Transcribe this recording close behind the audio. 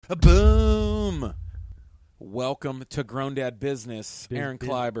Boom! Welcome to Grown Dad Business. Aaron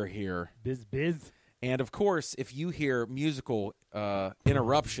Kleiber here. Biz. And, of course, if you hear musical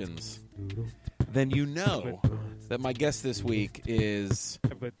interruptions, then you know that my guest this week is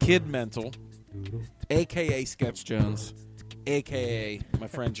Kid Mental, a.k.a. Sketch Jones, a.k.a. my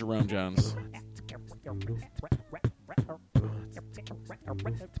friend Jerome Jones.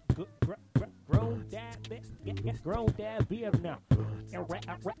 Grown dad business now. Grown dad business.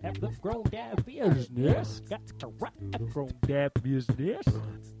 Grown dad business.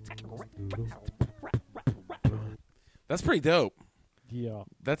 That's pretty dope. Yeah.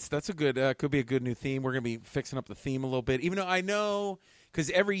 That's a good, could be a good new theme. We're going to be fixing up the theme a little bit, even though I know, because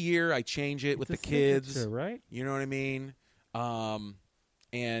every year I change it with the kids. Right? You know what I mean? And,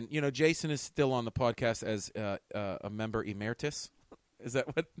 you know, Jason is still on the podcast as a member emeritus. Is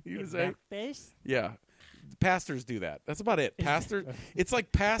that what you would say? Yeah. Pastors do that. That's about it. Pastors. It's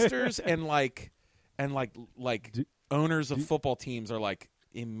like pastors and owners of football teams are like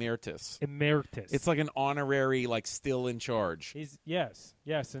emeritus. Emeritus. It's like an honorary, like still in charge. Yes,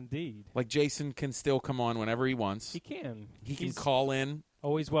 indeed. Like Jason can still come on whenever he wants. He can. He can call in.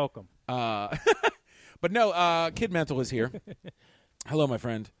 Always welcome. But no, Kid Mental is here. Hello, my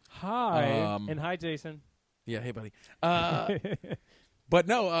friend. Hi. And hi, Jason. Yeah, hey, buddy. But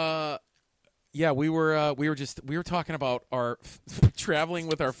no, yeah, we were talking about our traveling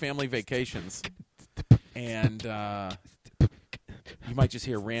with our family vacations, and you might just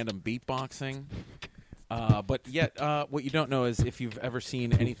hear random beatboxing. But yet, what you don't know is if you've ever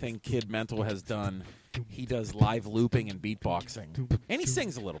seen anything Kid Mental has done, he does live looping and beatboxing, and he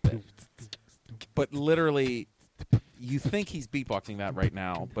sings a little bit. But literally, you think he's beatboxing that right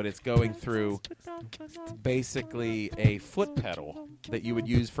now, but it's going through basically a foot pedal that you would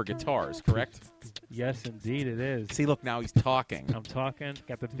use for guitars, correct? Yes, indeed it is. See, look, now he's talking. I'm talking.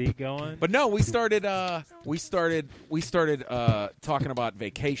 Got the beat going. But no, we started talking about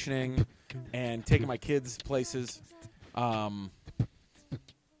vacationing and taking my kids places,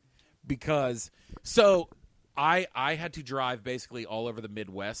 because I had to drive basically all over the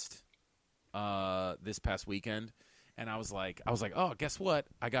Midwest this past weekend. And I was like, oh, guess what?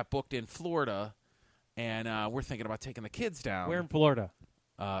 I got booked in Florida, and we're thinking about taking the kids down. Where in Florida?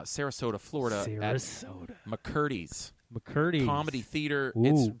 Sarasota, Florida. Sarasota. At McCurdy's. McCurdy's Comedy Theater. Ooh.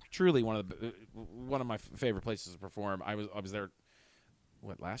 It's truly one of my favorite places to perform. I was there,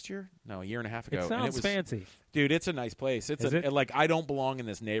 last year? No, a year and a half ago. It sounds and it was fancy. Dude, it's a nice place. Is it? Like, I don't belong in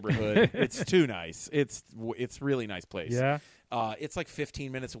this neighborhood. It's too nice. It's really nice place. Yeah. It's like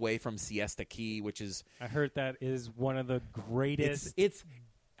 15 minutes away from Siesta Key, which is... I heard that is one of the greatest... It's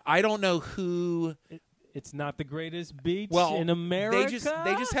I don't know who... It's not the greatest beach well, in America?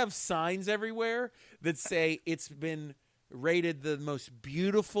 They just have signs everywhere that say it's been rated the most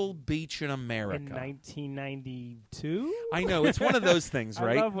beautiful beach in America. In 1992? I know. It's one of those things,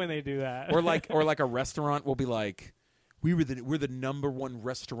 right? I love when they do that. Or like a restaurant will be like... We're the number one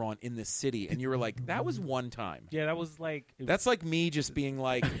restaurant in this city, and you were like, that was one time. Yeah, that was like... That's like me just being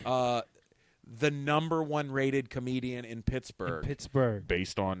like the number one rated comedian in Pittsburgh.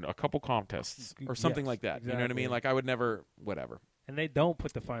 Based on a couple contests or something like that. Exactly. You know what I mean? Like I would never, whatever. And they don't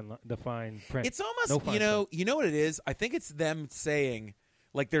put the fine print. It's almost, you know what it is? I think it's them saying...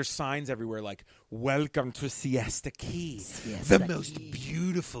 Like, there's signs everywhere like, welcome to Siesta Key, the most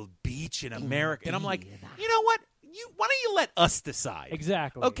beautiful beach in America. And I'm like, you know what? Why don't you let us decide?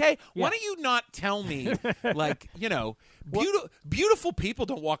 Exactly. Okay? Yeah. Why don't you not tell me, like, you know, beautiful people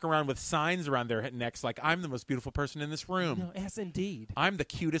don't walk around with signs around their necks like, I'm the most beautiful person in this room. No, yes, indeed. I'm the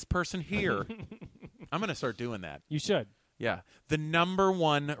cutest person here. I'm going to start doing that. You should. Yeah. The number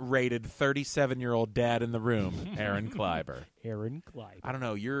one rated 37-year-old dad in the room, Aaron Kleiber. Aaron Kleiber. I don't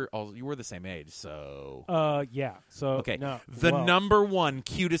know. You were the same age, so. Yeah. So okay. No, number one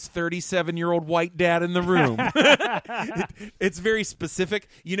cutest 37-year-old white dad in the room. It's very specific.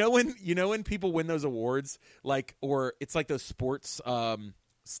 You know when people win those awards, like, or it's like those sports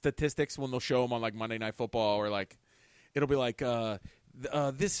statistics when they'll show them on like Monday Night Football, or like it'll be like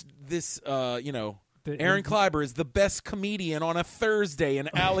this you know. Aaron Kleiber is the best comedian on a Thursday in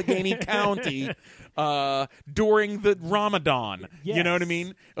Allegheny County during the Ramadan. Yes. You know what I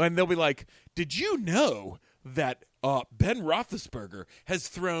mean? And they'll be like, did you know that Ben Roethlisberger has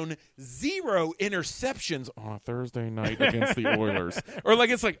thrown 0 interceptions on a Thursday night against the Oilers? Or like,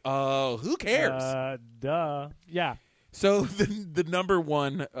 it's like, who cares? Duh. Yeah. So the number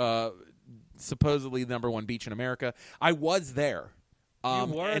one, supposedly number one beach in America, I was there.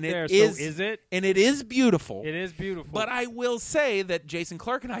 You were and there, it is, so is it? And it is beautiful. It is beautiful. But I will say that Jason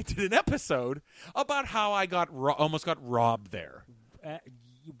Clark and I did an episode about how I almost got robbed there.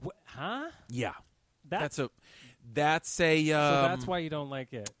 Yeah. That's So that's why you don't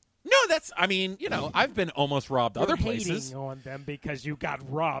like it. No, I mean, I've been almost robbed other You're places. hating on them because you got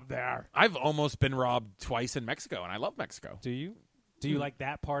robbed there. I've almost been robbed twice in Mexico, and I love Mexico. Do you? Do you like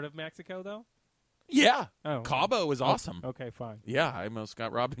that part of Mexico though? Yeah. Oh, Cabo was awesome. Okay, fine. Yeah, I almost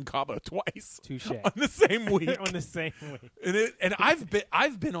got robbed in Cabo twice. Touche. On the same week. On the same week. And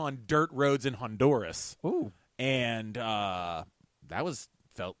I've been on dirt roads in Honduras. Ooh. And that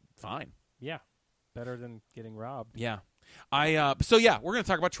felt fine. Yeah. Better than getting robbed. Yeah. So yeah, we're going to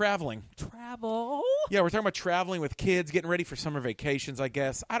talk about traveling. Travel? Yeah, we're talking about traveling with kids, getting ready for summer vacations, I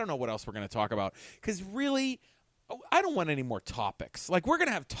guess. I don't know what else we're going to talk about cuz really I don't want any more topics. Like we're going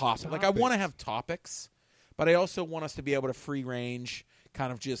to have topics. Like I want to have topics, but I also want us to be able to free range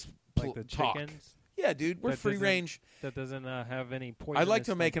kind of just Like the talk. chickens? Yeah, dude, we're free range. That doesn't have any poison. I'd like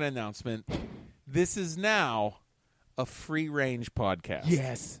to make an announcement. This is now a free range podcast.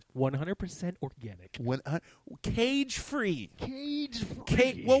 Yes. 100% organic. Cage free. Cage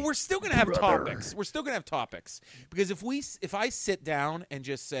free. Well, we're still going to have topics. We're still going to have topics because if I sit down and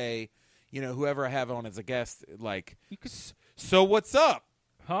just say, whoever I have on as a guest, like, so what's up?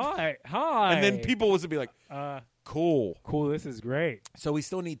 Hi. And then people will be like, cool. This is great. So we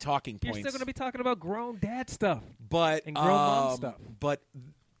still need talking You're points. still going to be talking about grown dad stuff. But and grown mom stuff. But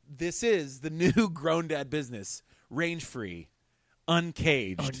this is the new grown dad business, range free,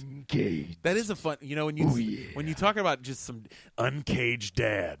 uncaged. That is a fun. When you talk about just some uncaged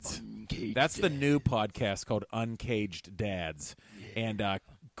dads. That's the new podcast called Uncaged Dads, and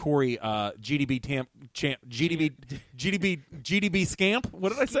Corey, GDB Scamp. What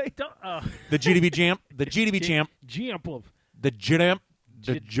did I say? The GDB champ. The GDB champ. The Jidamp.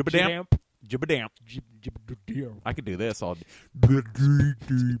 The Jibbadamp. I could do this all day. The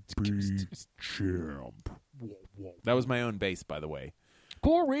GDB champ. That was my own bass, by the way.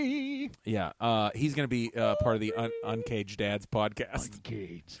 Corey. Yeah, he's going to be part of the Uncaged Dads podcast.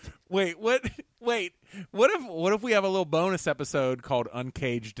 Uncaged. Wait, what? Wait, what if we have a little bonus episode called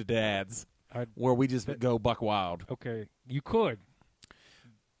Uncaged Dads, where we just go buck wild? Okay, you could.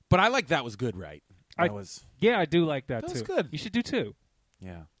 But I like that was good, right? Yeah, I do like that That too. was good. You should do two.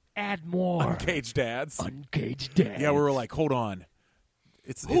 Yeah. Add more. Uncaged Dads. Uncaged Dads. Yeah, we were like, hold on.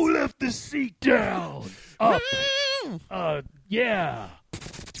 Who left the seat down? Up. Yeah.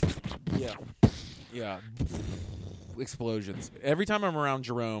 Yeah. Explosions. Every time I'm around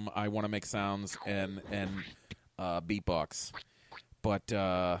Jerome, I want to make sounds and beatbox. But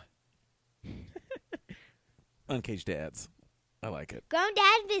Uncaged Dads. I like it. Grown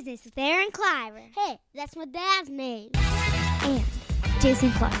Dad Business with Aaron Cliver. Hey, that's my dad's name. And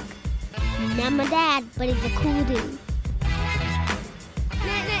Jason Clark. Not my dad, but he's a cool dude.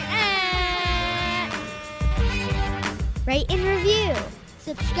 Rate and review.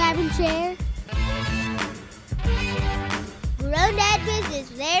 Subscribe and share. Grown Dad Business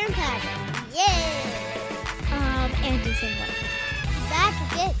with Aaron Cliver. Yeah! And Jason Clark.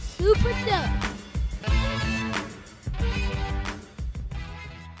 Back to get super dope.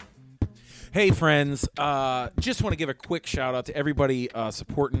 Hey, friends. Just want to give a quick shout-out to everybody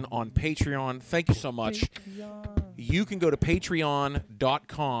supporting on Patreon. Thank you so much. You can go to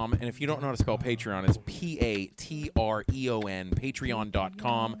patreon.com, and if you don't know how to spell Patreon, it's Patreon,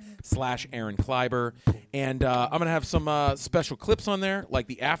 patreon.com/Aaron Kleiber. And I'm going to have some special clips on there, like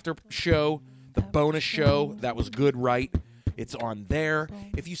the after show, the bonus show. That was good, right? It's on there.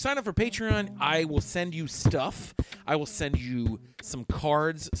 If you sign up for Patreon, I will send you stuff. I will send you some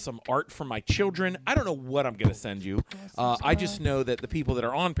cards, some art from my children. I don't know what I'm going to send you. I just know that the people that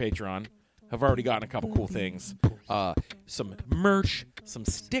are on Patreon have already gotten a couple cool things. Some merch, some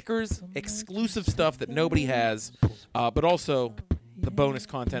stickers, exclusive stuff that nobody has, but also the bonus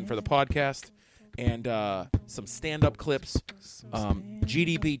content for the podcast, and some stand-up clips.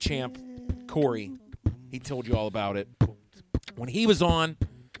 GDB champ Corey, he told you all about it when he was on,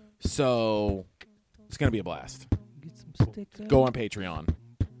 so it's going to be a blast. Go on Patreon.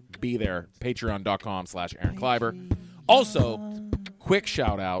 Be there. Patreon.com/Aaron Kleiber. Also, quick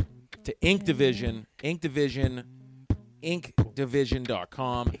shout-out to Ink Division,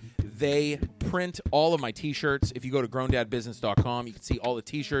 inkdivision.com. They print all of my T-shirts. If you go to growndadbusiness.com, you can see all the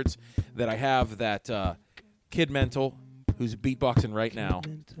T-shirts that I have that Kid Mental, who's beatboxing right now,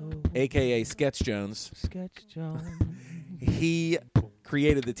 a.k.a. Sketch Jones. He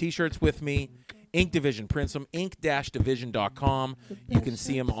created the T-shirts with me. Ink Division prints them. ink-division.com. You can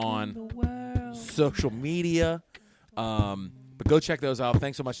see them on social media. But go check those out.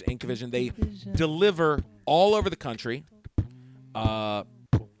 Thanks so much to Ink Division. They deliver all over the country and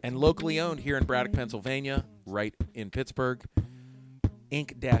locally owned here in Braddock, Pennsylvania, right in Pittsburgh.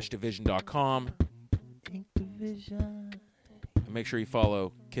 ink-division.com. Ink Division. And make sure you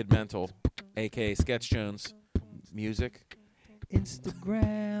follow Kid Mental, a.k.a. Sketch Jones. Music.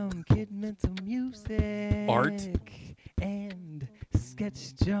 Instagram, Kid Mental Music. Art. And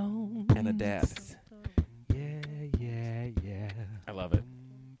Sketch Jones. And a dad. Yeah. I love it.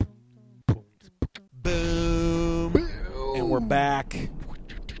 Boom. And we're back.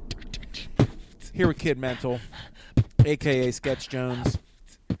 Here with Kid Mental, a.k.a. Sketch Jones.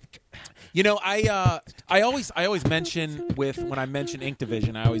 You know, I always mention when I mention Ink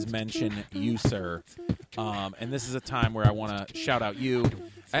Division, I always mention you, sir. And this is a time where I want to shout out you.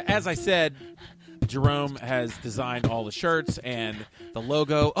 As I said, Jerome has designed all the shirts and the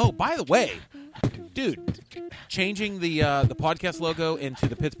logo. Oh, by the way, dude, changing the podcast logo into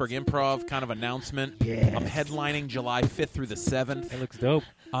the Pittsburgh Improv kind of announcement. Yes. I'm headlining July 5th through the 7th. That looks dope.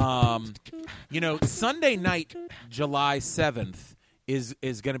 You know, Sunday night, July 7th is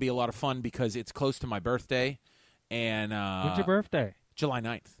going to be a lot of fun because it's close to my birthday. And When's your birthday? July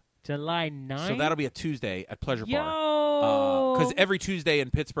 9th. July 9th? So that'll be a Tuesday at Pleasure Bar. Yo! Because every Tuesday in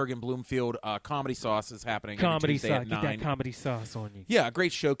Pittsburgh and Bloomfield, Comedy Sauce is happening. Comedy Tuesday sauce. at Get 9. that comedy sauce on you. Yeah, a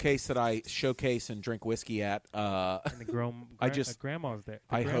great showcase that I showcase and drink whiskey at. And the grandma's there.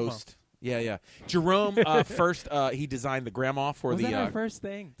 The I grandma. host. Yeah. Jerome first he designed the grandma for Was the that our first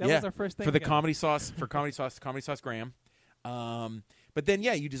thing? That yeah, was our first thing for the together. comedy sauce Comedy Sauce Graham. But then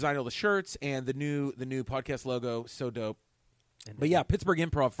you designed all the shirts and the new podcast logo, so dope. But yeah, Pittsburgh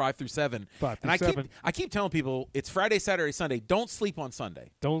Improv 5 through 7. 5 through and 7. I keep telling people it's Friday, Saturday, Sunday. Don't sleep on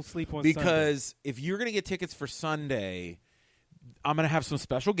Sunday. Don't sleep on Sunday. Because if you're going to get tickets for Sunday, I'm going to have some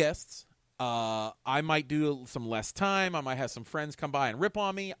special guests. I might do some less time. I might have some friends come by and rip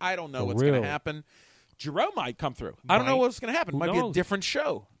on me. I don't know what's going to happen. Jerome might come through. I don't know what's going to happen. It might be a different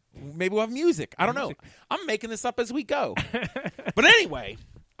show. Maybe we'll have music. I don't know. I'm making this up as we go. But anyway,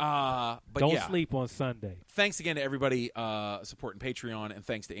 don't sleep on Sunday. Thanks again to everybody supporting Patreon, and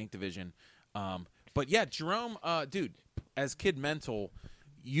thanks to Ink Division. But yeah, Jerome, dude, as Kid Mental,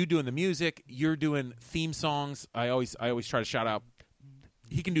 you doing the music, you're doing theme songs. I always try to shout out.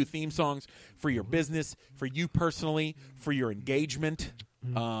 He can do theme songs for your business, for you personally, for your engagement.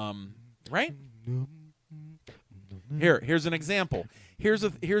 Right? Here's an example. Here's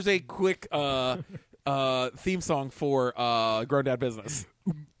a quick theme song for Grown Dad Business.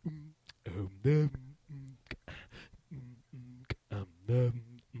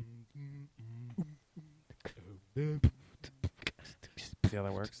 See how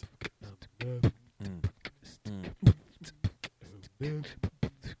that works?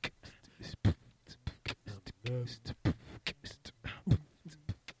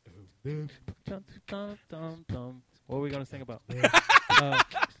 What are we going to sing about?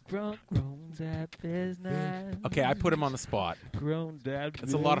 Grown Dad Business. Okay, I put him on the spot. Grown Dad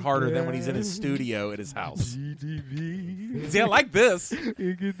It's a lot harder than when he's in his studio at his house. GDB. See, I like this.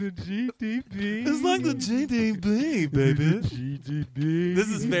 You get the GDB. It's like the GDB, baby. GDB. This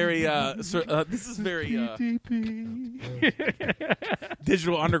is very,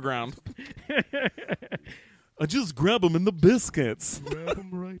 Digital Underground. I just grab them in the biscuits. Grab them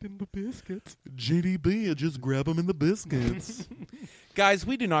right in the biscuits. GDB, I just grab them in the biscuits. Guys,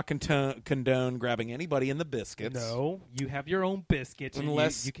 we do not condone grabbing anybody in the biscuits. No, you have your own biscuits.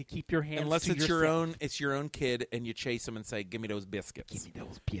 Unless you can keep your hands. Unless to it's yourself. your own kid, and you chase them and say, "Give me those biscuits." Give me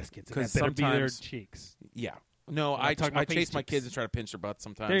those biscuits. Because That better be their sometimes cheeks. Yeah. No, I'm I talking about chase face my cheeks. kids and try to pinch their butts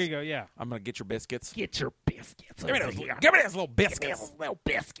sometimes. There you go. Yeah. I'm gonna get your biscuits. Get your biscuits. Give me those little biscuits. little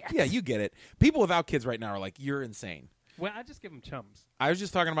biscuits. Yeah, you get it. People without kids right now are like, "You're insane." Well, I just give them chums. I was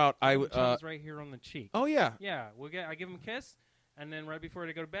just talking about Chums right here on the cheek. Oh yeah. Yeah, I give them a kiss, and then right before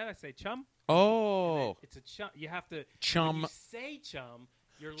they go to bed, I say chum. Oh. It's a chum. You have to Chum. When you say chum,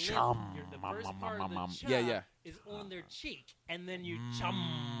 your Chum. lip, the first part of the chum Yeah. is on their cheek, and then you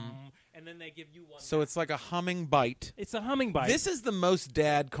chum, and then they give you one. So it's like a humming bite. It's a humming bite. This is the most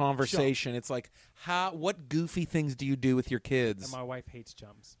dad conversation. It's like, what goofy things do you do with your kids? And my wife hates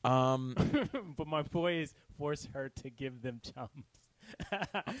chums. But my boys force her to give them chums.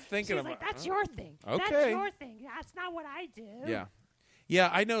 I'm thinking She's about like, that's your thing. Okay. That's your thing. That's not what I do. Yeah. Yeah,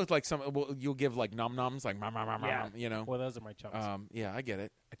 I know. It's like you'll give like nom noms, like nom nom nom nom. You know. Well, those are my chums. Yeah, I get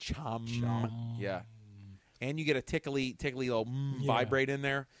it. A chum. Yeah. And you get a tickly little vibrate in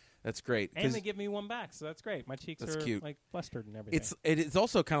there. That's great. And they give me one back, so that's great. My cheeks are cute. like flustered and everything. It's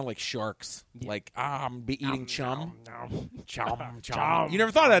also kind of like sharks. Yeah. Like I'm eating chum. Chum. You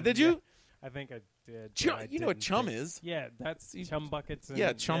never thought of that, did you? I think I did. Chum, I you know what didn't chum think- is? Yeah, that's chum buckets. And,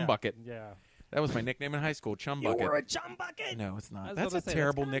 Yeah, chum bucket. Yeah. That was my nickname in high school, Chum You Bucket. were a chum bucket? No, it's I not. was That's about a to say,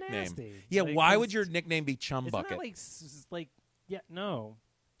 terrible that's kinda nickname. nasty. Yeah, Like, why it's- would your nickname be Chum Isn't Bucket? that like Yeah, no.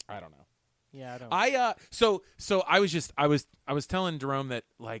 I don't know. Yeah, I don't. So I was telling Jerome that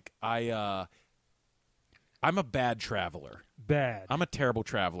like I'm a bad traveler. Bad. I'm a terrible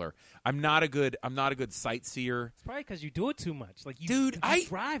traveler. I'm not a good sightseer. It's probably because you do it too much. Like, Dude, you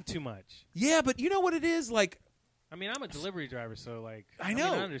drive too much. Yeah, but you know what it is? Like, I mean, I'm a delivery driver, so like, I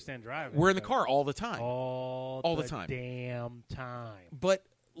know. I understand driving. we're in the but car all the time. all the time. damn time. But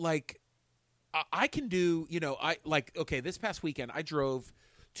like I can do, okay, this past weekend I drove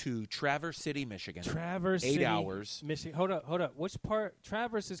to Traverse City, Michigan. Traverse 8 City, hours. Michigan. Hold up. Which part?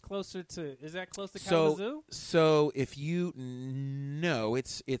 Traverse is closer to? Is that close to So Kalamazoo? so if you no,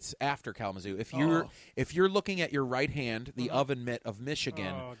 it's after Kalamazoo. If you're looking at your right hand, the oven mitt of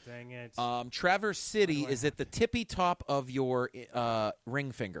Michigan. Oh, dang it. Traverse City is at the tippy top of your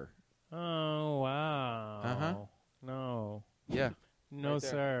ring finger. Oh, wow. Uh-huh. No. Yeah. No, Right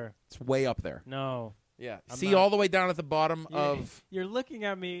there. sir. It's way up there. No. Yeah. I'm See not- all the way down at the bottom of You're looking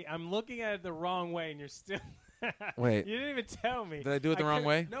at me. I'm looking at it the wrong way, and you're still. Wait. You didn't even tell me. Did I do it the wrong couldn't-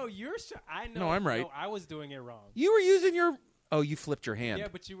 way? No, you're. I know. No, I'm right. No, I was doing it wrong. You were using your you flipped your hand. Yeah,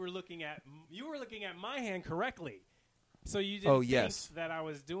 but you were looking at my hand correctly, so you didn't Oh, think yes. that I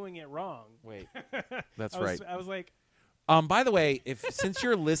was doing it wrong. Wait. That's I right. I was like, By the way, since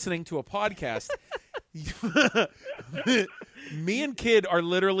you're listening to a podcast, me and Kid are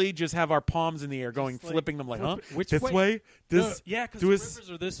literally just have our palms in the air, going, Just like, flipping them like, huh? flip it. Which this way? This yeah, because do the us- rivers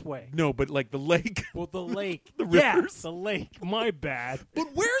are this way. No, but like the lake. Well, the lake. The Yeah, rivers. the lake. My bad. But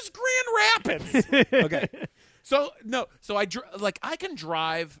where's Grand Rapids? Okay. So I can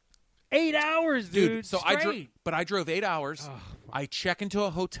drive, 8 hours, dude. So straight. I drove 8 hours. Oh, I check into a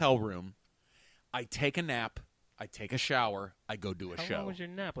hotel room. I take a nap. I take a shower. I go do a How show. long was your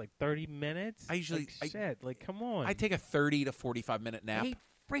nap? Like 30 minutes? I usually- shit. Like, come on. I take a 30 to 45-minute nap. 8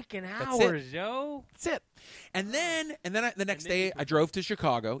 freaking it. hours, yo. That's it. And then the next then you day I drove to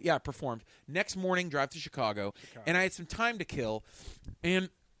Chicago. Yeah, I performed. Next morning, drive to Chicago, and I had some time to kill. And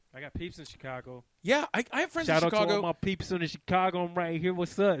I got peeps in Chicago. yeah, I have friends Shout in out to all Chicago. my peeps in Chicago. I'm right here.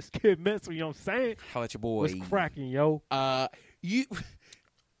 What's up? It's Kid Mental, you know what I'm saying? Holla at your boy. What's cracking, yo? You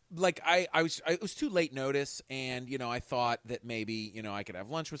like it was too late notice, and I thought that maybe I could have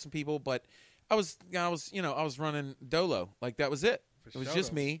lunch with some people, but I was running dolo. Like that was it. It was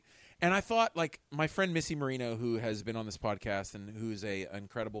just me. And I thought, like, my friend Missy Marino, who has been on this podcast and who's an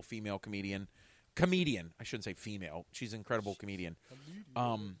incredible female comedian, I shouldn't say female. She's an incredible comedian.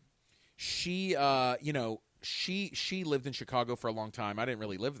 She lived in Chicago for a long time. I didn't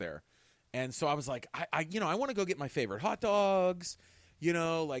really live there. And so I was like, I want to go get my favorite hot dogs.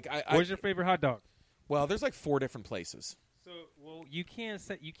 Where's your favorite hot dog? Well, there's like 4 different places. So, well, you can't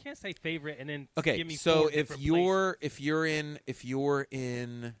say favorite and then Okay, give me so 4 if different you're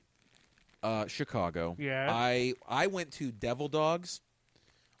in Chicago, Yeah. I went to Devil Dogs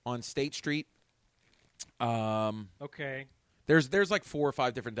on State Street. places. Okay. There's like 4 or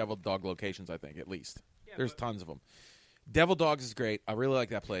 5 different Devil Dog locations, I think, at least. Yeah, There's but- tons of them. Devil Dogs is great. I really like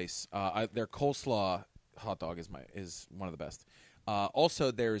that place. Their coleslaw hot dog is one of the best.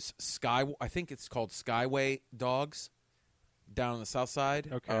 Also, there's I think it's called Skyway Dogs down on the south side.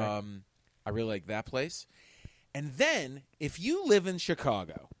 Okay. I really like that place. And then, if you live in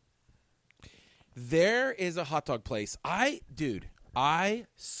Chicago, there is a hot dog place. I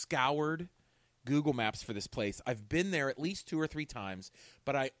scoured Google Maps for this place. I've been there at least 2 or 3 times,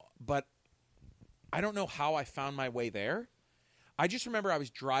 but I don't know how I found my way there. I just remember I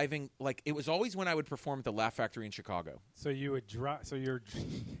was driving, like, it was always when I would perform at the Laugh Factory in Chicago. So you would drive. So you're.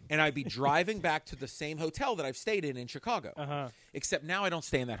 And I'd be driving back to the same hotel that I've stayed in Chicago. Uh-huh. Except now I don't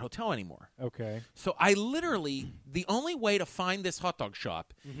stay in that hotel anymore. Okay. So I literally, the only way to find this hot dog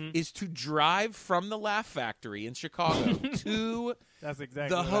shop is to drive from the Laugh Factory in Chicago to That's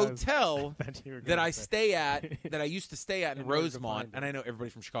exactly the what I was- hotel thought you were that gonna I say. stay at, that I used to stay at in In order to Rosemont. find And it. I know everybody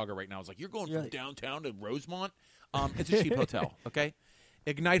from Chicago right now is like, you're going You're from like- downtown to Rosemont? It's a cheap hotel, okay?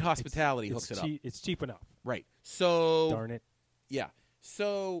 Ignite Hospitality hooks it up. It's cheap enough. Right. So Darn it. yeah.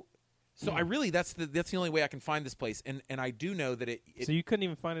 So I really that's the only way I can find this place, and I do know that it So you couldn't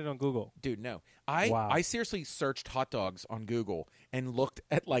even find it on Google. dude, no. I Wow. seriously searched hot dogs on Google and looked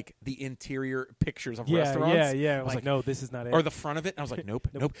at like the interior pictures of Yeah, restaurants. yeah. I was like, no, this is not it. or the front of it, and I was like, nope.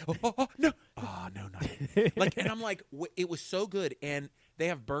 Oh, no. Oh, no, not it. Like, and I'm like, it was so good, and they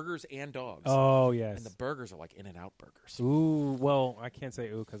have burgers and dogs. Oh yes. And the burgers are like In-N-Out burgers. Ooh, well, I can't say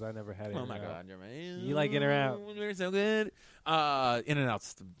ooh because I never had it. Oh my god, You like In-N-Out? They're so good.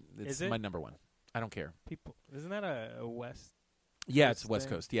 In-N-Out's Is it's my it? number 1. I don't care. People, isn't that a West? Yeah, it's Coast West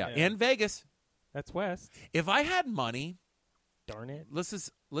thing? Coast. Yeah, Yeah. and Vegas. That's West. If I had money, Darn it. listen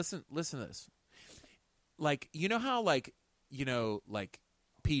to this. Like, you know how like like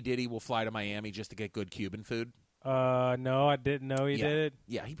P. Diddy will fly to Miami just to get good Cuban food? No, I didn't know he Yeah. did it.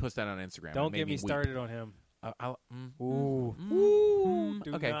 Yeah, he posted that on Instagram. Don't It made get me weep. started on him. Ooh.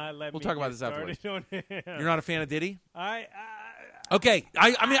 Do Okay, not let we'll me talk about get this afterwards. started on him. You're not a fan of Diddy? I Okay,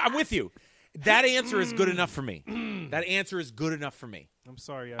 I mean, I'm with you. That answer is good enough for me. That answer is good enough for me. I'm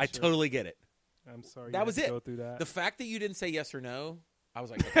sorry. I totally get it. I'm sorry. That you was had to it. Go through that. The fact that you didn't say yes or no, I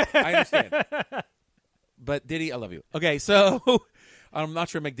was like, okay, I understand. But Diddy, I love you. Okay, so I'm not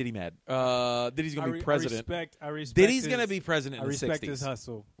sure to make Diddy mad. Diddy's going to be president. I respect Diddy's his- going to be president I in the 60s. respect his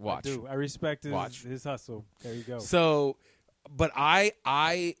hustle. Watch. I do. I respect Watch. his hustle. There you go. So, but I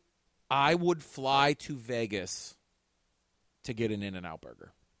would fly to Vegas to get an In-N-Out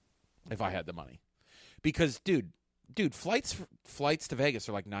burger if I had the money. Because, dude, flights to Vegas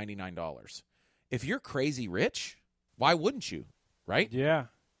are like $99. If you're crazy rich, why wouldn't you? Right? Yeah.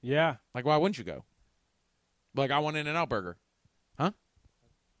 Like, why wouldn't you go? Like, I want an In-N-Out burger. Huh?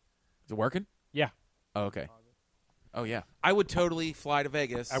 Is it working? Yeah. Oh, okay. Oh, yeah. I would totally fly to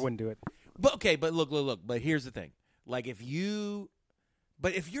Vegas. I wouldn't do it. But, okay, but look. But here's the thing. Like, if you're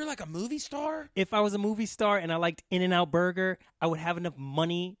like a movie star. If I was a movie star and I liked In-N-Out Burger, I would have enough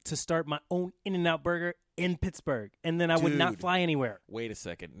money to start my own In-N-Out Burger in Pittsburgh, and then I would not Dude. fly anywhere. Wait a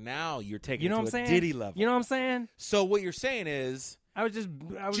second. Now you're taking You know it what to I'm a saying? Diddy level. You know what I'm saying? So what you're saying is I would just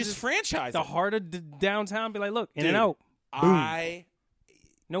franchise the it. heart of downtown. Be like, look, Dude, In-N-Out. Boom.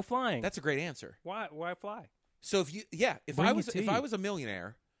 No flying. That's a great answer. Why fly? So if Bring I it was to if you. I was a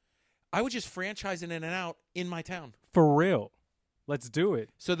millionaire, I would just franchise an In-N-Out in my town. For real. Let's do it.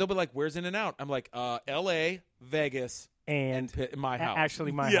 So they'll be like, "Where's In-N-Out?" I'm like, "L.A., Vegas, And my house."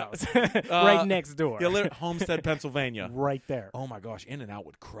 actually, my Yeah. house, right next door. Yeah, Homestead, Pennsylvania. right there. Oh my gosh, In-N-Out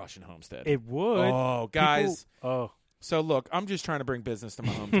would crush in Homestead. It would. Oh, guys. People, So look, I'm just trying to bring business to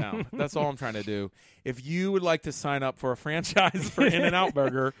my hometown. That's all I'm trying to do. If you would like to sign up for a franchise for In-N-Out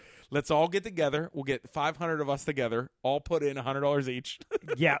Burger, let's all get together. We'll get 500 of us together, all put in $100 each.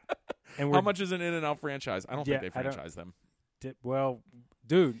 yeah. And How much is an In-N-Out franchise? I don't Yeah, think they I don't- franchise them. Well,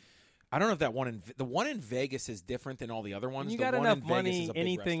 dude, I don't know if that the one in Vegas is different than all the other ones. you The got one enough in Vegas money, is a big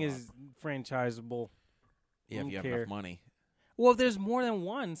anything restaurant. is franchisable. Yeah, if don't you have care. enough money. Well, there's more than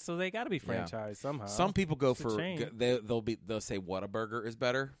one, so they got to be Yeah. franchised somehow. Some people go It's a for chain. they'll say Whataburger is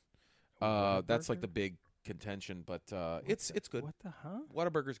better. That's like Whataburger? the big contention, but it's good. What the huh?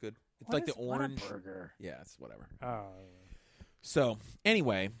 Whataburger's good. It's What like the is orange. Whataburger? Yeah, it's whatever. Oh, So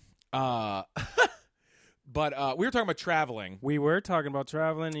anyway, but we were talking about traveling. we were talking about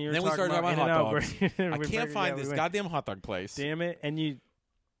traveling, and you were Then we talking started about talking about hot In-N-Out Burger. I With can't burger. find Yeah, we this went, goddamn hot dog place. Damn it! And you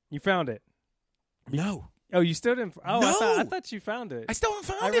found it. No, Oh, you still didn't. Oh, I No. thought you found it. I still haven't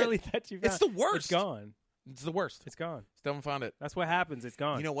found I it. really thought you found It's the It's worst. gone. It's the worst. It's gone. Still haven't found it. That's what happens. It's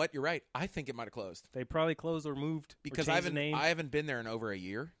gone. You know what? You're right. I think it might have closed they probably closed or moved because or I changed haven't the name. I haven't been there in over a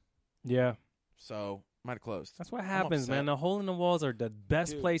year, Yeah, so might have closed. that's what I'm happens, upset. man. The hole in the walls are the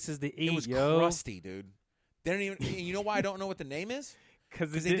best Dude, places to eat. It was yo. crusty, dude. They didn't even. You know why I don't know what the name is? because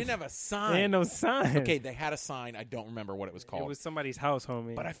Because they didn't have a sign. They had no sign. Okay, they had a sign. I don't remember what it was called. It was somebody's house,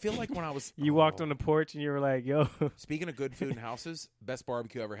 homie. But I feel like when I was you walked on the porch and you were like, "Yo, Speaking of good food and houses, best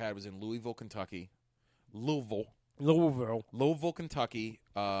barbecue I ever had was in Louisville, Kentucky. Louisville, Kentucky,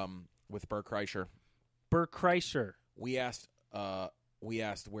 with Bert Kreischer. Bert Kreischer." We asked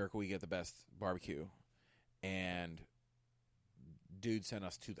where could we get the best barbecue, and dude sent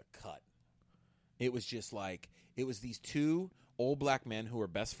us to the Cut. It was just like it was these two old black men who were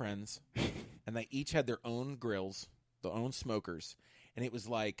best friends, and they each had their own grills, their own smokers, and it was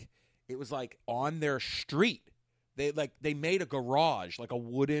like on their street. They made a garage, like a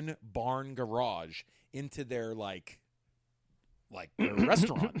wooden barn garage, into their like their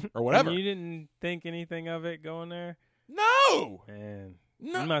restaurant or whatever. And you didn't think anything of it going there, No, man.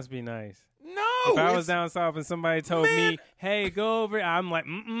 no, It must be nice. no. If I was it's- down south and somebody told Man. me, "Hey, go over," I'm like,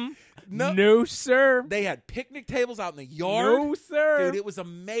 No. no, sir, They had picnic tables out in the yard. no, sir." Dude, it was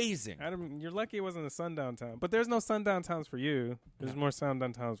amazing. You're lucky it wasn't a sundown town. But there's no sundown towns for you. There's more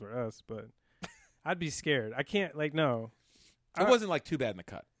sundown towns for us. But I'd be scared. I can't, no. It wasn't like too bad in the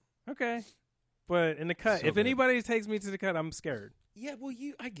Cut. Okay. But in the Cut, So if good. anybody takes me to the Cut, I'm scared. Yeah, well,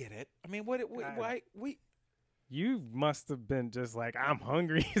 I get it. I mean, why we? You must have been just like, I'm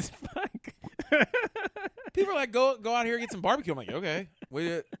hungry as fuck. People are like, go out here and get some barbecue. I'm like, okay.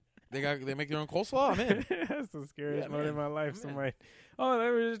 They make their own coleslaw. I'm in. That's the scariest Yeah, moment in man. my life. I'm in. Somebody, they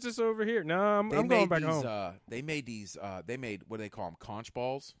were just over here. No, I'm going made back these, home. They made these. They made what do they call them? Conch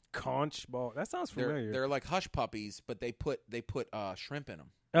balls. Conch ball. That sounds familiar. They're like hush puppies, but they put shrimp in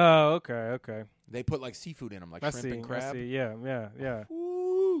them. Oh, okay. They put like seafood in them, like I shrimp see. and crab. I see. Yeah.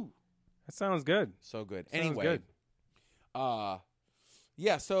 Woo! That sounds good. So good. Sounds Anyway, good.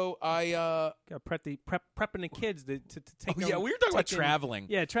 Yeah, so I Got prepping the kids to take. yeah, them- we were talking about taking- traveling.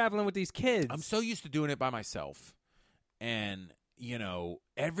 Yeah, traveling with these kids. I'm so used to doing it by myself. And,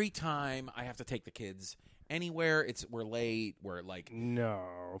 every time I have to take the kids anywhere, we're late, we're like, No,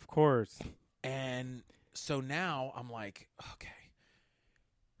 of course. and so now I'm like, okay.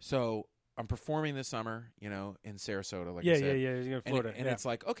 So I'm performing this summer, in Sarasota, like I Yeah. said. You're in And, Florida. and yeah. it's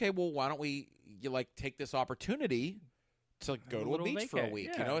like, okay, well, why don't we take this opportunity to go Have a to a little beach for a vacay, week?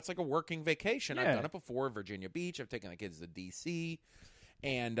 yeah. It's like a working vacation. I've Yeah. done it before, Virginia Beach. I've taken the kids to D.C.,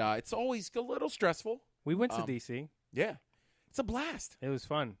 and it's always a little stressful. We went to um, DC. Yeah, it's a blast, It was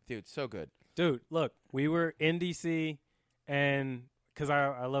fun. dude. So good. Dude, look, we were in DC, and because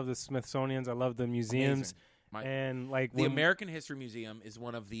I love the Smithsonian's, I love the museums, Amazing. and like The when- American History Museum is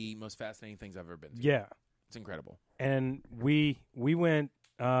one of the most fascinating things I've ever been to. Yeah, It's incredible. and we went.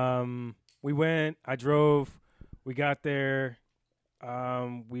 I drove. We got there.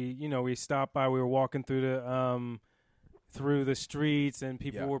 We stopped by. We were walking through the streets, and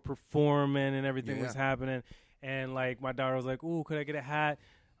people Yeah. were performing, and everything Yeah. was happening. And like my daughter was like, "Ooh, could I get a hat?"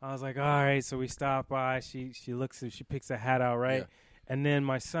 I was like, "All right." So we stopped by. She picks a hat out, right? Yeah. And then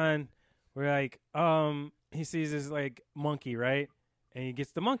my son, we're like, he sees this like monkey, right? And he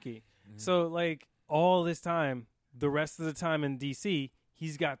gets the monkey. Mm-hmm. So like all this time, the rest of the time in DC,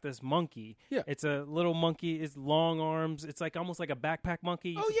 he's got this monkey. Yeah. It's a little monkey. It's long arms. It's like almost like a backpack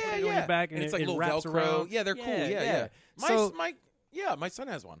monkey. You Oh can yeah, put it yeah. on your back and it's it, like it little wraps Velcro. around. Yeah, they're cool. Yeah. So My son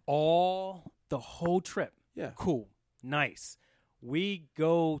has one. the whole trip, Yeah. cool, nice. We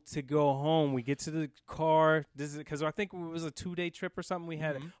go home. We get to the car. This is because I think it was a 2-day trip or something. We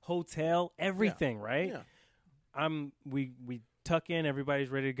had Mhm. a hotel, everything, right? Yeah. We tuck in. Everybody's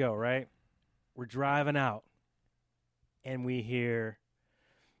ready to go, right? We're driving out, and we hear,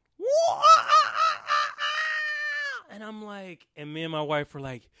 and I'm like, and me and my wife were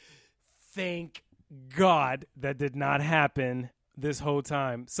like, thank God that did not happen this whole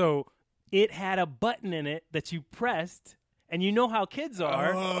time. So it had a button in it that you pressed, and you know how kids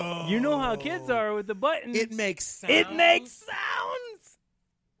are. You know how kids are with the button. It makes sound. It makes sounds.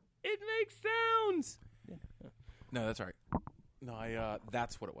 It makes sounds. No, that's all right. No,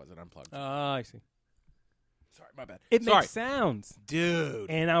 that's what it was. It unplugged. Oh, I see. Sorry, my bad. It Sorry, makes sounds. dude.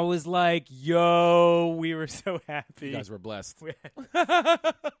 And I was like, yo, we were so happy. You guys were blessed, We-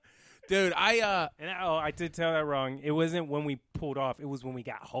 dude. I did tell that wrong. It wasn't when we pulled off. It was when we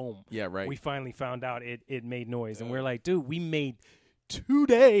got home. Yeah, right. We finally found out it made noise. And we're like, dude, we made 2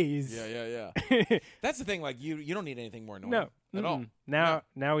 days. Yeah. That's the thing. Like you don't need anything more annoying No. at all. Mm-mm.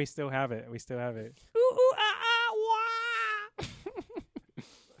 Now we still have it. We still have it.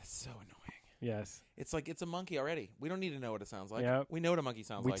 That's so annoying. Yes. It's like it's a monkey already. We don't need to know what it sounds like. Yep. We know what a monkey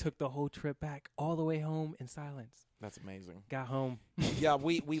sounds We like. took the whole trip back all the way home in silence. That's amazing. Got home. Yeah,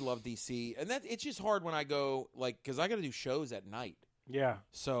 we love DC, and that it's just hard when I go because I got to do shows at night. Yeah.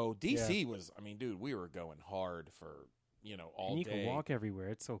 So DC was, I mean, dude, we were going hard for all And you day. can walk everywhere.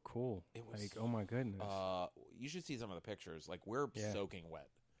 It's so cool. It was, like, oh my goodness. you should see some of the pictures. Like we're Yeah. soaking wet.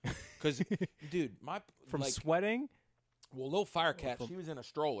 Because, dude, From like, sweating? well, little Firecat, she was in a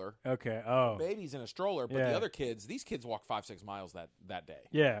stroller. Okay. Oh. Baby's in a stroller, but Yeah. the other kids, these kids walked 5-6 miles that day.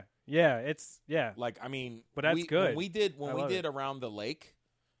 Yeah. Yeah. It's Like, I mean, But that's good. When we did I love it. around the lake,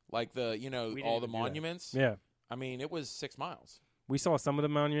 like the We all didn't the even do that. monuments. yeah. I mean, it was 6 miles. We saw some of the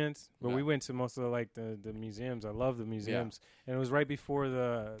monuments, but Yeah. we went to most of the museums. I love the museums, and it was right before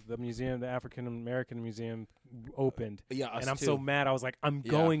the museum, the African American Museum, opened. Yeah, us And I'm too. so mad. I was like,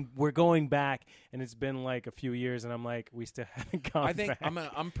 Yeah. we're going back, and it's been like a few years, and I'm like, we still haven't gone I think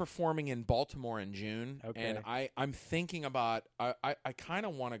back. I'm performing in Baltimore in June, Okay. and I'm thinking about I kind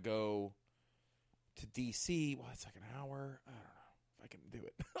of want to go to DC. Well, it's like an hour. I don't know if I can do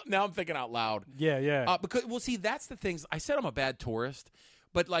it. Now I'm thinking out loud. yeah. Because see, that's the things. I said I'm a bad tourist,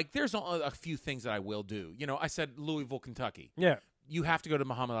 but like there's a few things that I will do. I said Louisville, Kentucky. Yeah. You have to go to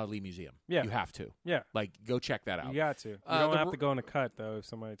Muhammad Ali Museum. Yeah. You have to. Yeah. Like go check that out. You got to. You Uh, don't the have r- to go in a cut though. If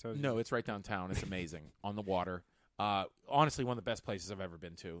somebody tells you. No, it's right downtown. It's amazing on the water. Honestly, one of the best places I've ever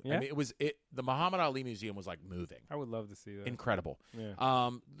been to. Yeah? I mean, the Muhammad Ali Museum was like moving, I would love to see that. incredible. Yeah.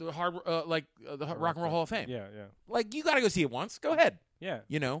 The Rock and Roll Hall of Fame. Yeah. Like you got to go see it once. Go ahead. Yeah.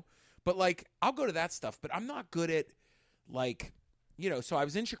 But like I'll go to that stuff. But I'm not good at like So I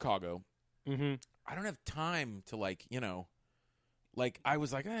was in Chicago. Mm-hmm. I don't have time to like I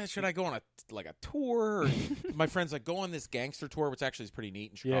was like, should I go on a tour? Or my friend's like, go on this gangster tour, which actually is pretty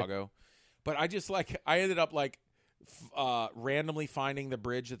neat in Yeah. Chicago. But I just I ended up randomly finding the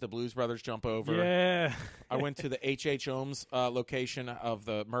bridge that the Blues Brothers jump over. Yeah. I went to the H.H. Holmes location of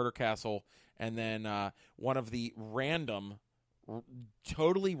the murder castle, And then one of the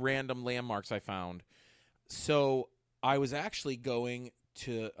totally random landmarks I found. So I was actually going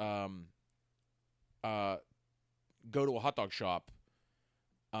to go to a hot dog shop.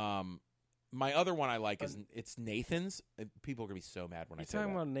 My other one I like is it's Nathan's. People are gonna be so mad when I say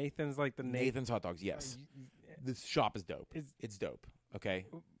talking that. about Nathan's, like the Nathan's hot dogs. Yes, this shop is dope. It's dope. Okay,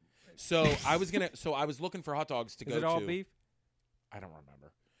 Oh. so I was looking for hot dogs to go to. Is it all beef? I don't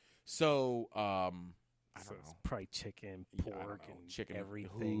remember. So I don't So it's know. probably chicken, Yeah, I don't pork, know. and Chicken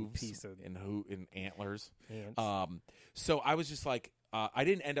everything. hooves Piece of and antlers. ants. So I was just like, I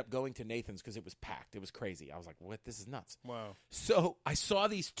didn't end up going to Nathan's because it was packed. It was crazy. I was like, what? This is nuts. Wow. So I saw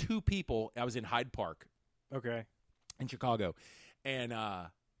these two people. I was in Hyde Park Okay. in Chicago, and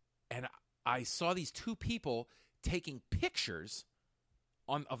I saw these two people taking pictures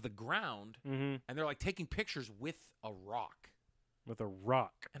of the ground, Mm-hmm. and they're like taking pictures with a rock. With a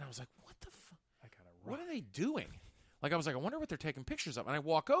rock. And I was like, what the fuck? I got a What rock. are they doing? Like, I was like, I wonder what they're taking pictures of. And I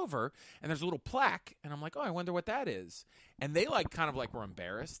walk over, and there's a little plaque, and I'm like, oh, I wonder what that is. And they, like, kind of, like, were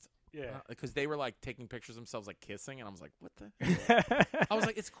embarrassed. Yeah. Because they were, like, taking pictures of themselves, like, kissing. And I was like, what the? I was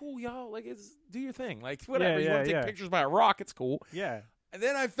like, it's cool, y'all. Like, do your thing. Like, whatever. You want to take pictures by a rock, it's cool. Yeah. And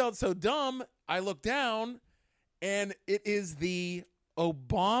then I felt so dumb. I looked down, and it is the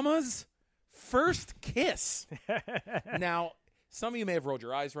Obama's first kiss. Now, some of you may have rolled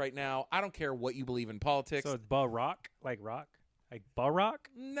your eyes right now. I don't care what you believe in politics. So it's Barack? Like rock? Like Barack?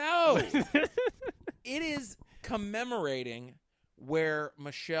 No. It is commemorating where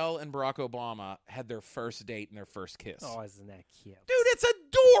Michelle and Barack Obama had their first date and their first kiss. Oh, isn't that cute? Dude, it's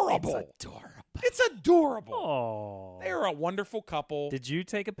adorable. It's adorable. It's adorable. Oh. They're a wonderful couple. Did you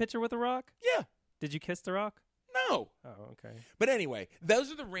take a picture with the rock? Yeah. Did you kiss the rock? No. Oh, okay. But anyway,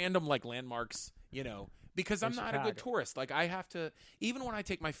 those are the random like landmarks, because I'm In not a good Chicago. tourist. Like I have to, even when I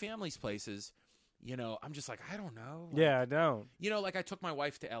take my family's places, I'm just like, I don't know. Like, Yeah, I don't. like I took my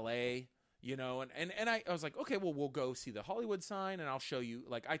wife to L.A., and I was like, okay, well, we'll go see the Hollywood sign, and I'll show you.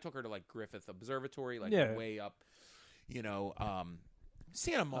 Like I took her to like Griffith Observatory, like Yeah. way up,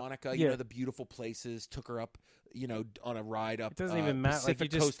 Santa Monica, yeah. the beautiful places. Took her up, on a ride up. It doesn't even matter. Like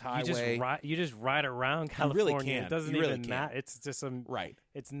Pacific you Coast just Highway. you just ride around You California. really can. It doesn't You really even can. matter. It's just Right.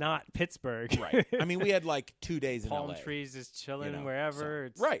 It's not Pittsburgh. Right. I mean, we had like 2 days in Palm LA. trees just chilling so- wherever.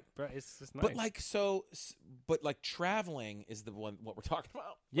 It's, right. It's just nice. But like traveling is what we're talking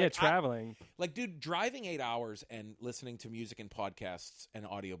about. yeah, Like, traveling. dude, driving 8 hours and listening to music and podcasts and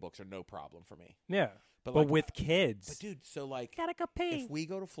audiobooks are no problem for me. Yeah. But, But like, with kids. But dude, so like Gotta go pee. if we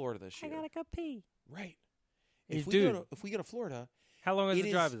go to Florida this I year, gotta go pee. right? Is- If we dude. go to Florida, How long is it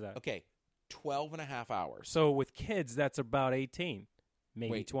the drive is that? Okay, 12 and a half hours. So with kids, that's about 18,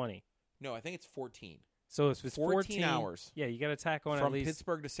 maybe Wait. 20. No, I think it's 14. So it's 14 hours. Yeah, you got to tack on From at least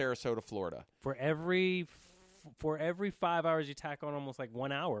Pittsburgh to Sarasota, Florida. for every 5 hours you tack on almost like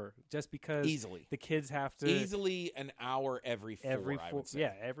 1 hour, just because Easily. the kids have to Easily an hour every four, I would say.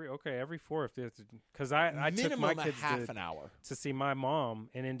 yeah, every 4 because I took Minimum my a kids half to an hour. see my mom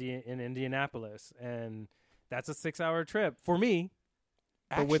in Indianapolis, and that's a 6-hour trip for me.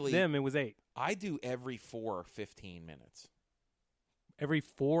 But with Actually, them, it was 8. I do every 15 minutes. Every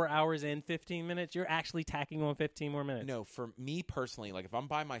 4 hours and 15 minutes, you're actually tacking on 15 more minutes. No, for me personally, like if I'm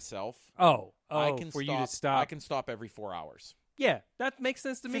by myself, Oh, I can for stop, you to stop. I can stop every 4 hours. Yeah, that makes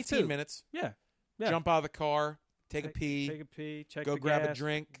sense to me 15 too. minutes. Yeah. Yeah. Jump out of the car, take a Take pee, a pee, check go the grab a gas.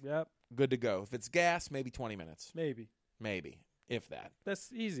 drink. Yep, Good to go. If it's gas, maybe 20 minutes. maybe. Maybe, if that.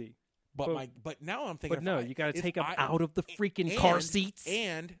 That's easy. But now I'm thinking. But no, you got to take them I- out of the freaking car and- seats.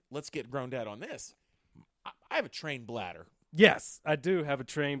 And let's get grown dad on this. I have a trained bladder. Yes, I do have a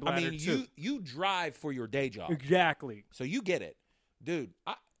train bladder I mean, too. you drive for your day job, Exactly. so you get it, dude.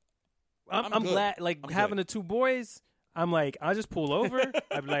 I'm good. glad. Like I'm having good. the 2 boys, I'm like, I'll just pull over.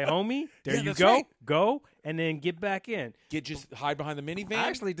 I'd be like, homie, there Yeah, you that's go, right. go, and then get back in. Just hide behind the minivan. I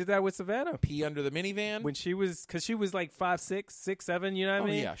actually did that with Savannah pee under the minivan. when because she was like 5'6", 6'7", you know what I Oh,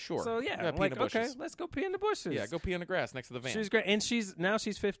 mean? yeah, sure. So yeah, Yeah, I'm pee in like, the okay, bushes. let's go pee in the bushes. Yeah, go pee on the grass next to the van. She's great, and she's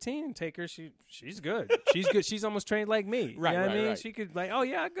 15. Take her. She's good. She's good. She's almost trained like me. Right, You know what I right, mean? right. She could like, oh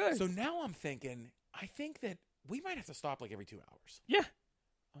yeah, good. So now I'm thinking, I think that we might have to stop like every 2 hours. yeah,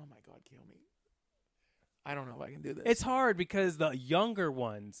 Oh my God, kill me. I don't know if I can do this. it's hard because the younger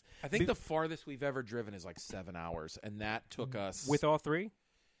ones I think the farthest we've ever driven is like 7 hours, and that took us with all 3,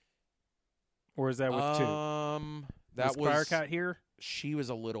 or is that with 2? That was Firecat here. She was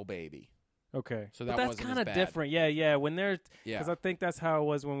a little baby. Okay, So But that that's wasn't kind as of bad. different. Yeah. When they're Yeah, because I think that's how it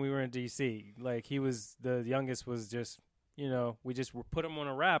was when we were in DC. Like he was the youngest was just we just put him on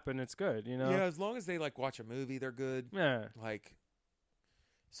a wrap and it's good. yeah. As long as they like watch a movie, they're good. Yeah. Like,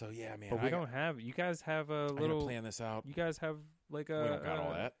 So yeah, man. But we don't have. You guys have a I gotta little. plan this out. You guys have like a. We don't got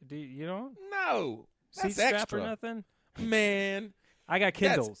all that. Do you don't? No, Seat that's strap extra, or nothing? man. I got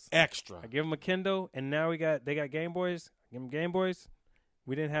Kindles. That's extra. I give them a Kindle, and now they got Game Boys. Give them Game Boys.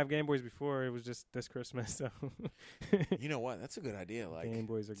 We didn't have Game Boys before. It was just this Christmas. So You know what? That's a good idea. Like Game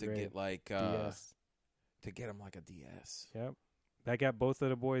Boys are to great. get like DS. to get them like a DS. Yep. I got both of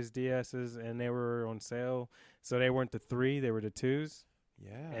the boys' DSs, and they were on sale. So they weren't the 3, they were the 2s.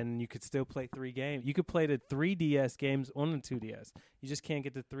 Yeah. And you could still play 3 games. You could play the 3DS games on the 2DS. You just can't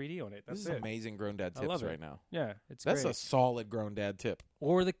get the 3D on it. That's this is it. amazing grown dad I tips love it. right now. Yeah, it's That's great. a solid grown dad tip.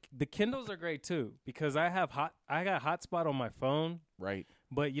 Or the Kindles are great too, because I got hotspot on my phone, Right.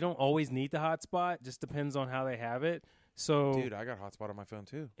 but you don't always need the hotspot. Just depends on how they have it. So Dude, I got hotspot on my phone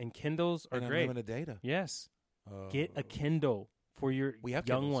too. and Kindles are and great. unlimited data. Yes. Get a Kindle for your We have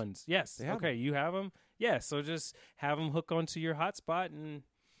young Kindles. ones. Yes. They have Okay, you have them? Yeah, so just have them hook onto your hotspot and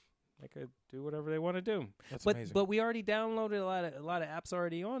they could do whatever they want to do. That's but amazing. but we already downloaded a lot of apps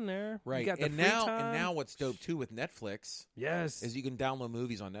already on there. We Right. got the And free now time. and now what's dope too with Netflix yes. is you can download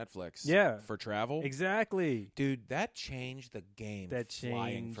movies on Netflix. Yeah. For travel. Exactly. Dude, that changed the game. That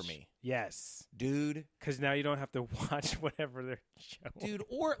flying changed for me. Yes. Dude. Because now you don't have to watch whatever they're showing. Dude,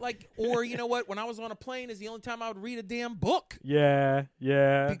 or you know what? When I was on a plane is the only time I would read a damn book. Yeah.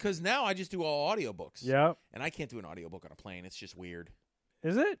 Yeah. Because now I just do all audiobooks. Yep. And I can't do an audiobook on a plane. It's just weird.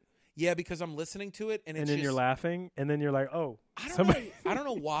 Is it? Yeah, because I'm listening to it and it's And then just, you're laughing, and then you're like, oh. I don't somebody- know. I don't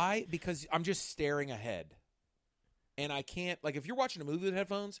know why, because I'm just staring ahead. And I can't, like, if you're watching a movie with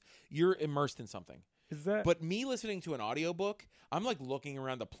headphones, you're immersed in something. Is that? But me listening to an audiobook, I'm like looking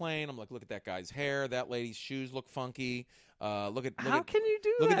around the plane. I'm like, look at that guy's hair. That lady's shoes look funky. Look at how can you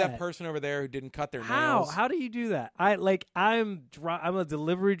do look that? at that person over there who didn't cut their How? nails. How do you do that? I'm a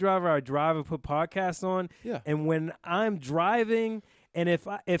delivery driver. I drive and put podcasts on. Yeah. And when I'm driving, and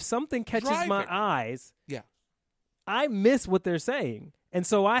if something catches my Driving. eyes, Yeah. I miss what they're saying. And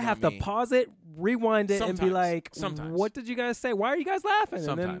so I have me. to pause it, rewind it, and be Sometimes. like, Sometimes. what did you guys say? Why are you guys laughing? And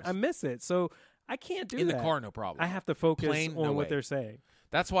then Sometimes. I miss it. So I can't do In that. the car, no problem. I have to focus Plane, on no what way. they're saying.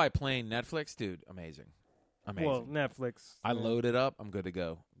 That's why playing Netflix, dude, amazing. Amazing. Well, Netflix. I yeah. load it up. I'm good to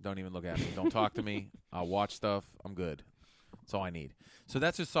go. Don't even look at me. Don't talk to me. I'll watch stuff. I'm good. That's all I need. So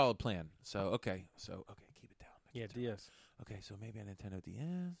that's a solid plan. So, okay. Keep it down. Yeah, Keep it down. DS. Okay, so maybe a Nintendo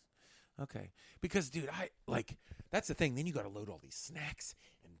DS. Okay. Because, dude, that's the thing. Then you got to load all these snacks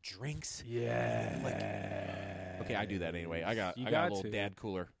and drinks. Yeah. Okay, I do that anyway. I got You a got little to. dad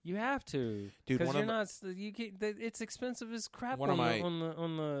cooler. You have to, Dude, because one you're of not. You can't, it's expensive as crap One on of the, my-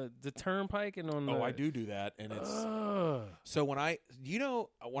 on the turnpike and on the. Oh, I do that, and it's Ugh. so when I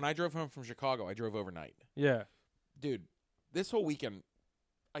drove home from Chicago, I drove overnight, Yeah. dude. This whole weekend,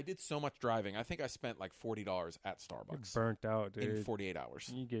 I did so much driving. I think I spent like $40 at Starbucks Burnt out, in dude. 48 hours.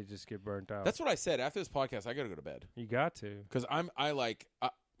 You just get burnt out. That's what I said after this podcast. I got to go to bed you got to. because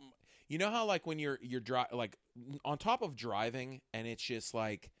you know how like when you're like on top of driving, and it's just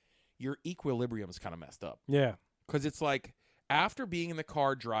like your equilibrium is kind of messed up Yeah. because it's like after being in the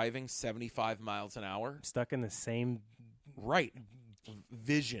car driving 75 miles an hour, Stuck in the same. right?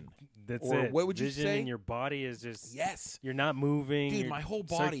 Vision. That's Or it. what would you Vision say? in your body is just. Yes. You're not moving. Dude, your my whole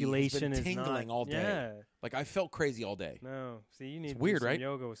body has circulation been is tingling not, all day. Yeah. Like I felt crazy all day. No. See, you need to weird, do some right?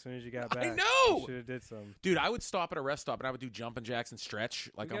 yoga as soon as you got back. I know! You should have did some. Dude, I would stop at a rest stop and I would do jumping jacks and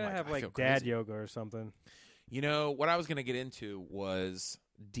stretch. Like You I'm gotta like, have I like feel dad crazy. yoga or something. You know what I was gonna get into was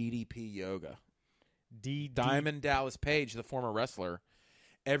DDP yoga. D Diamond Dallas Page, the former wrestler.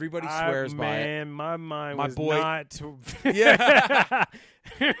 Everybody swears by it. Man, my mind My was boy- not. To Yeah.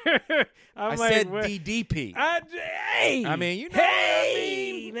 I'm I like, said what- DDP. Hey, I mean, you know what I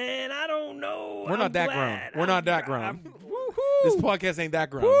hey, man, I don't know. We're not I'm that glad. grown. We're not that grown. Woohoo! This podcast ain't that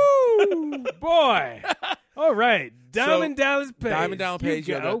grown. Woo, boy. All right, Diamond Dallas Page. Diamond Dallas You Page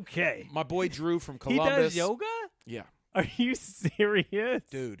got- yoga. Okay, My boy Drew from he Columbus. does yoga. Yeah. Are you serious,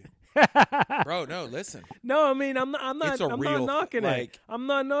 Dude. Bro, no, listen. No, I mean I'm not. It's a I'm real not knocking like, it. I'm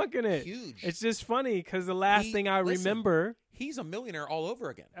not knocking it. Huge. It's just funny because the last He- thing I listen. remember. He's a millionaire all over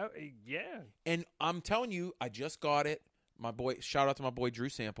again. Yeah. And I'm telling you, I just got it. My boy, shout out to my boy Drew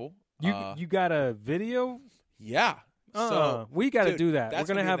Sample. You got a video? Yeah. So We got to dude, do that. We're that's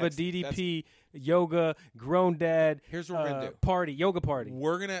gonna gonna have be a next- DDP yoga grown dad. Here's what we're gonna do. Party yoga party.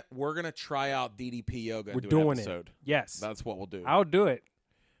 We're gonna try out DDP yoga. We're and do an doing it. episode. Yes, That's what we'll do. I'll do it.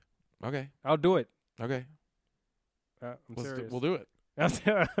 Okay. I'll do it. Okay. I'm Let's serious. we'll do it. All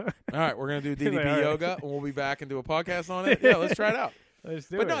All right, we're gonna do DDP Like, all right. yoga, and we'll be back and do a podcast on it. Yeah, let's try it out. Let's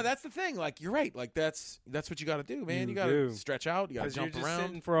do But it. no, that's the thing. Like you're right. Like that's what you got to do, man. You You got do. to stretch out. You got to 'Cause you're jump just around.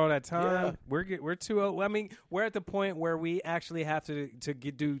 sitting for all that time. Yeah. We're too old. I mean, we're at the point where we actually have to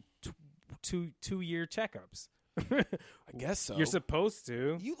do 2-year checkups. I guess so. You're supposed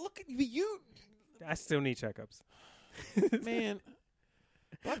to. You look at you, I still need checkups. man.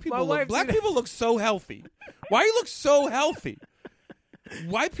 Black My people wife black did- people look so healthy. Why you look so healthy?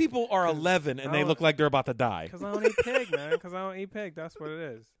 White people are 11 and they Oh. look like they're about to die. Because I don't eat pig, man. Because I don't eat pig. That's what it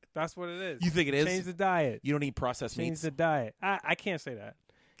is. That's what it is. You think it is? Change the diet. You don't eat processed Change meats. the diet. I can't say that.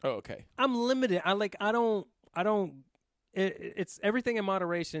 Oh, okay. I'm limited. I don't. It's everything in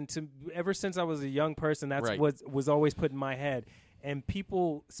moderation. To ever since I was a young person, that's Right. what was always put in my head. And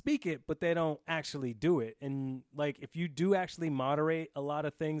people speak it, but they don't actually do it. And like, if you do actually moderate a lot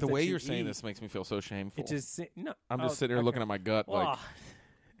of things, The that way you you're saying eat, this makes me feel so shameful. it just no. I'm just sitting here looking at my gut like, Well,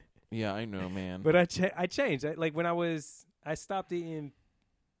 yeah, I know, man. but I changed. Like when I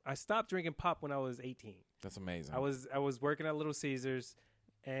stopped drinking pop when I was 18. That's amazing. I was working at Little Caesars,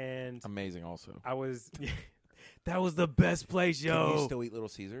 and amazing also. I was that was the best place, yo. Can you still eat Little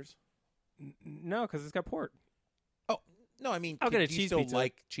Caesars? No, because it's got pork. Oh, no, I mean, I'll get a do you cheese still pizza.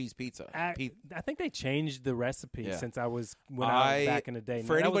 like cheese pizza? I think they changed the recipe Yeah. since I was back in the day.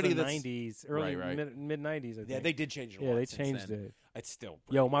 for That anybody was the that's- 90s, early Right. mid 90s. I think. Yeah, they did change it. A Yeah, lot they since changed then. it. It's still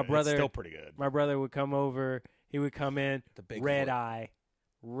Yo, my pretty good. brother- It's still pretty good. My brother would come over. He would come in, The Bigfoot.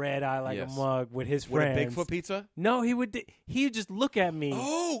 red eye like Yes. a mug with his What, a friends. Bigfoot pizza? No, he would just look at me.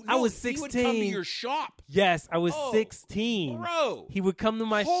 Oh, I no, was He would come to 16. your shop, Yes, I was Oh, 16. bro. He would come to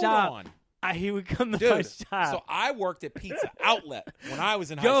my Hold shop. on. He would come to Dude, my shop. so I worked at Pizza Outlet when I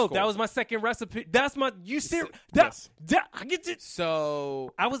was in high Yo, school. that was my second recipe. That's my. You serious? Yes. I get you.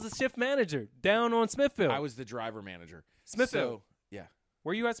 So I was the shift manager down on Smithfield. I was the driver manager. Smithfield. So, yeah.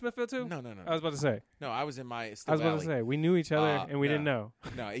 Were you at Smithfield too? No. I was about to say. No, I was in my I was about to say we knew each other and we didn't know.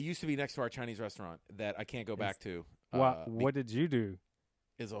 No, it used to be next to our Chinese restaurant that I can't go back to. What did you do?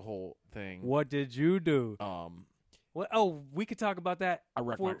 Is a whole thing. What did you do? What? Oh, we could talk about that I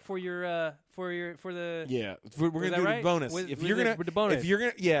wrecked for the Yeah, we're gonna that do right? the bonus. With- if with you're the- gonna, with the bonus. if you're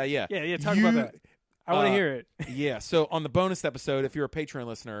gonna, yeah. yeah. Talk about that. I want to hear it. Yeah. So on the bonus episode, if you're a Patreon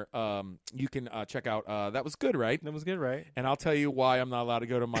listener, you can check out. That was good, right? That was good, right? And I'll tell you why I'm not allowed to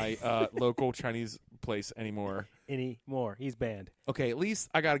go to my local Chinese place anymore. Anymore. He's banned. Okay, at least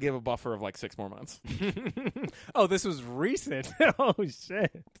I got to give a buffer of like 6 more months. Oh, this was recent. Oh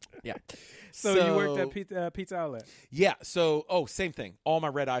shit. Yeah. So you worked at Pizza Outlet. Yeah. So, same thing. All my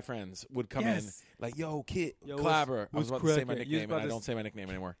red eye friends would come in Yes. like, "Yo, kid, Yo, Clabber." I was what's about to say my cracking? You was nickname, about and I to don't say my nickname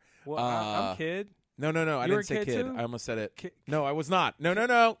anymore. Well, I'm kid. No. I You were didn't a say kid kid. too? I almost said it. Ki- No, I was not.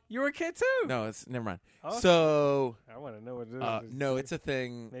 No. You were a kid too. No, it's never mind. Oh. So, I want to know what it is. no, it's a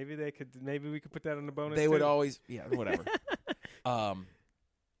thing. Maybe they could. Maybe we could put that on the bonus. They would too. always, whatever.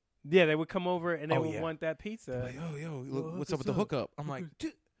 Yeah, they would come over and they Oh, would yeah. want that pizza. Like, yo, look, Well, what's up with the what's up? hookup? I'm like,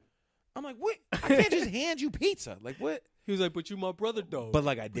 dude. I'm like, what? I can't just hand you pizza. Like, what? He was like, "But you my brother, though." But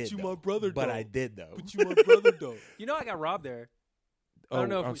like, I did. you though. my brother, But though. I did though. you my brother, though. You know, I got robbed there. I don't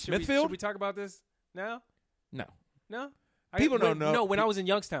know if should Smithfield. should we talk about this now? No, No. People don't know. No, when I was in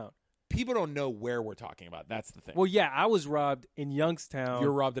Youngstown. people don't know where we're talking about. That's the thing. Well, yeah, I was robbed in Youngstown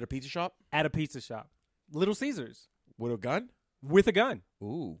You're robbed at a pizza shop at a pizza shop, Little Caesars, with a gun. with a gun.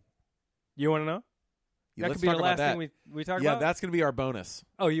 Ooh, You want to know? yeah, That let's could be talk the about last that. thing we talk Yeah, about. that's gonna be our bonus.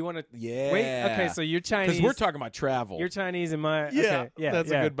 Oh, you want to? Yeah. Wait. Okay, so you're Chinese. because we're talking about travel. You're Chinese and my. yeah, okay, yeah,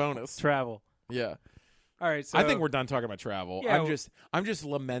 that's yeah. a good bonus. Travel. Yeah, All right. So I think we're done talking about travel. Yeah, I'm just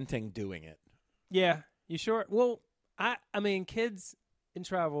lamenting doing it. Yeah. You sure? Well, I mean, kids in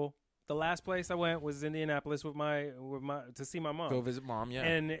travel. The last place I went was Indianapolis with my to see my mom. Go visit mom. Yeah,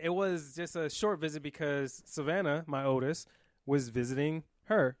 And it was just a short visit because Savannah, my oldest, was visiting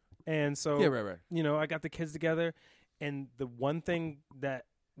her. And so, yeah, right. you know, I got the kids together. And the one thing that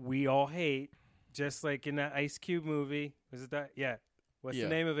we all hate, just like in that Ice Cube movie, was it that? Yeah. What's Yeah. the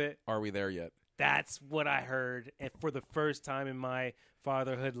name of it? Are we there yet? That's what I heard. And for the first time in my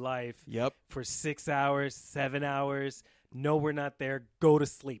fatherhood life, Yep. for 6 hours, 7 hours, no, we're not there. Go to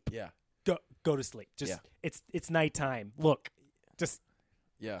sleep. Yeah. Go to sleep. Just Yeah. it's nighttime. Look, just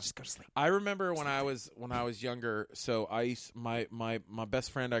Yeah. go to sleep. I remember when I was younger. So my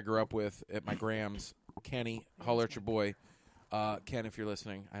best friend I grew up with at my Grams, Kenny, holler at your boy, Ken, if you're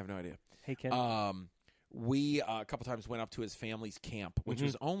listening. I have no idea. Hey, Ken. We a couple times went up to his family's camp, which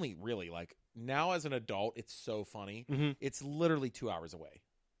was only really like now as an adult, it's so funny. It's literally 2 hours away.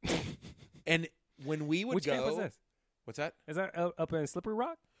 And when we would Which go, camp was this? what's that? Is that up in Slippery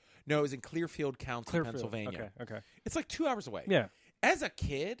Rock? No, it was in Clearfield County, Pennsylvania. Okay. It's like 2 hours away. Yeah. As a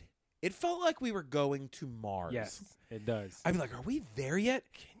kid, It felt like we were going to Mars. Yes, it does. I'd be like, are we there yet?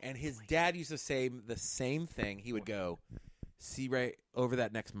 And his dad used to say the same thing. He would go, see right over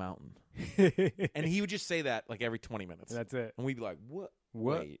that next mountain. And he would just say that like every 20 minutes. That's it. And we'd be like, what?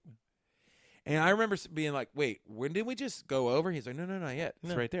 What? Wait. And I remember being like, wait, when did we just go over? He's like, no, not yet. It's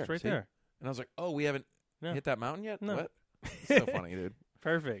No, right there. It's right See? there. And I was like, oh, we haven't No. hit that mountain yet? No. What? It's so funny, dude.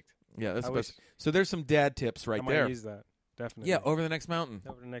 Perfect. Yeah, that's I the wish- best. So there's some dad tips right I might there. use that. Definitely. Yeah, over the next mountain.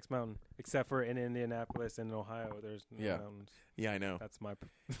 Over the next mountain. Except for in Indianapolis and in Ohio, there's no Yeah. mountains. Yeah, I know. That's my...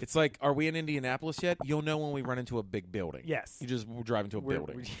 It's like, are we in Indianapolis yet? You'll know when we run into a big building. Yes. You just drive into a We're-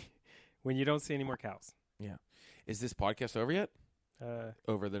 building. when you don't see any more cows. Yeah. Is this podcast over yet?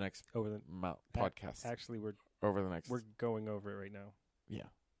 Over the next Over the... podcast. Actually, Over the next. we're going over it right now. Yeah.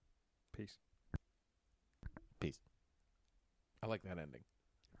 Peace. I like that ending.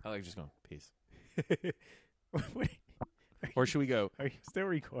 I like just going, peace. Wait, Or should we go? are you still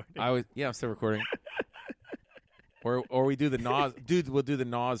recording? I'm still recording. or we do the Nas. Dude, we'll do the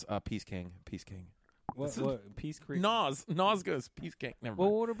Nas Peace King. Peace King. What? Peace Creek? Nas goes Peace King. Never Well,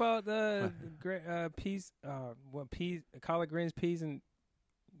 mind. what about the peas? What peas? Collard greens, peas, and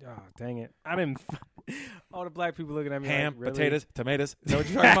dang it! I didn't. All the black people looking at me. Ham, like, really? potatoes, tomatoes. Is that what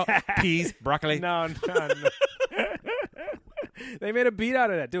you're talking about? Peas, broccoli. No. They made a beat out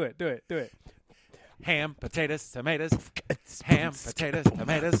of that. Do it. Ham, potatoes, tomatoes. Ham, potatoes,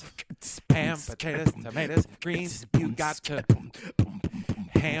 tomatoes. Ham, potatoes, tomatoes. Greens, you got to.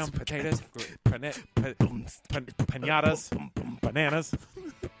 Ham, potatoes, pinatas, bananas,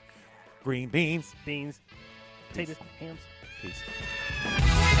 green beans. Beans, potatoes, hams. Peace.